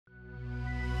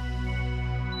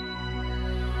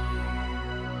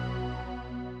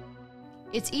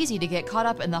It's easy to get caught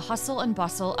up in the hustle and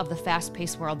bustle of the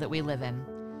fast-paced world that we live in.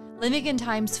 Living in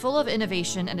times full of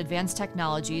innovation and advanced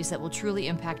technologies that will truly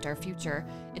impact our future,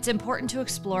 it's important to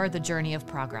explore the journey of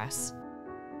progress.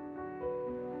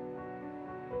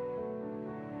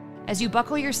 As you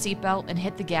buckle your seatbelt and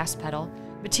hit the gas pedal,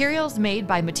 materials made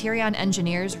by Materion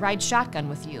engineers ride shotgun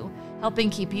with you, helping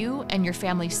keep you and your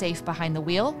family safe behind the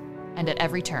wheel and at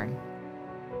every turn.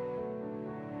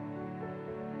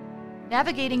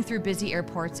 Navigating through busy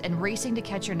airports and racing to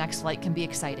catch your next flight can be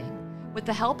exciting. With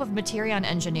the help of Materion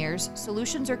engineers,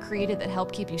 solutions are created that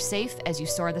help keep you safe as you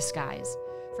soar the skies.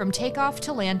 From takeoff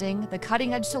to landing, the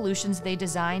cutting-edge solutions they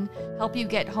design help you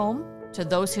get home to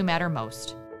those who matter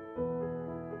most.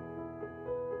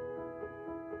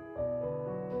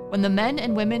 When the men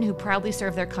and women who proudly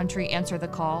serve their country answer the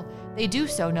call, they do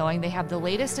so knowing they have the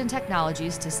latest in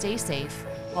technologies to stay safe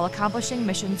while accomplishing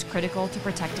missions critical to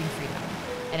protecting freedom.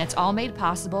 And it's all made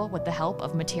possible with the help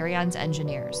of Materion's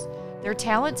engineers. Their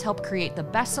talents help create the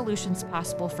best solutions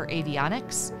possible for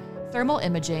avionics, thermal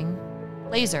imaging,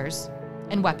 lasers,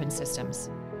 and weapon systems.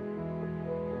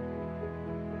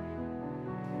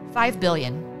 5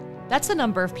 billion. That's the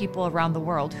number of people around the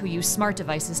world who use smart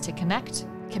devices to connect,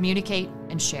 communicate,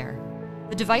 and share.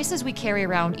 The devices we carry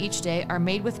around each day are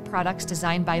made with products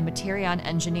designed by Materion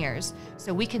engineers,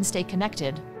 so we can stay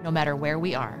connected no matter where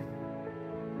we are.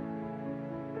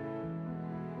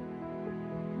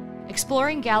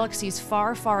 Exploring galaxies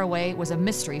far, far away was a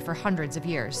mystery for hundreds of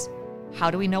years.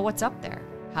 How do we know what's up there?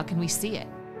 How can we see it,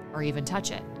 or even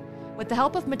touch it? With the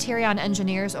help of Materion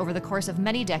engineers over the course of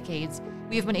many decades,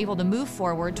 we have been able to move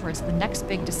forward towards the next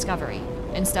big discovery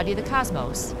and study the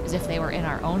cosmos as if they were in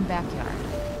our own backyard.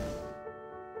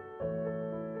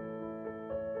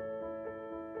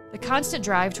 The constant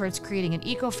drive towards creating an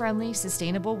eco-friendly,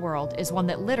 sustainable world is one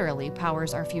that literally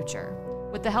powers our future.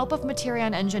 With the help of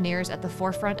Materion engineers at the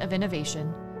forefront of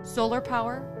innovation, solar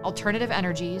power, alternative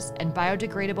energies, and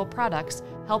biodegradable products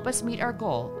help us meet our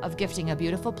goal of gifting a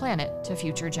beautiful planet to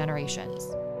future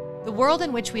generations. The world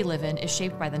in which we live in is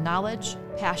shaped by the knowledge,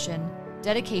 passion,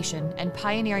 dedication, and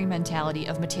pioneering mentality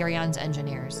of Materion's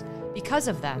engineers. Because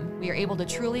of them, we are able to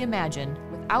truly imagine,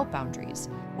 without boundaries,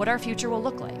 what our future will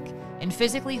look like, and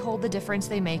physically hold the difference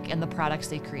they make in the products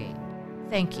they create.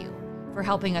 Thank you for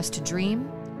helping us to dream,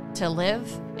 to live,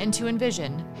 and to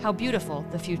envision how beautiful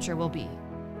the future will be.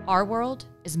 Our world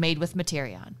is made with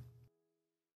Materion.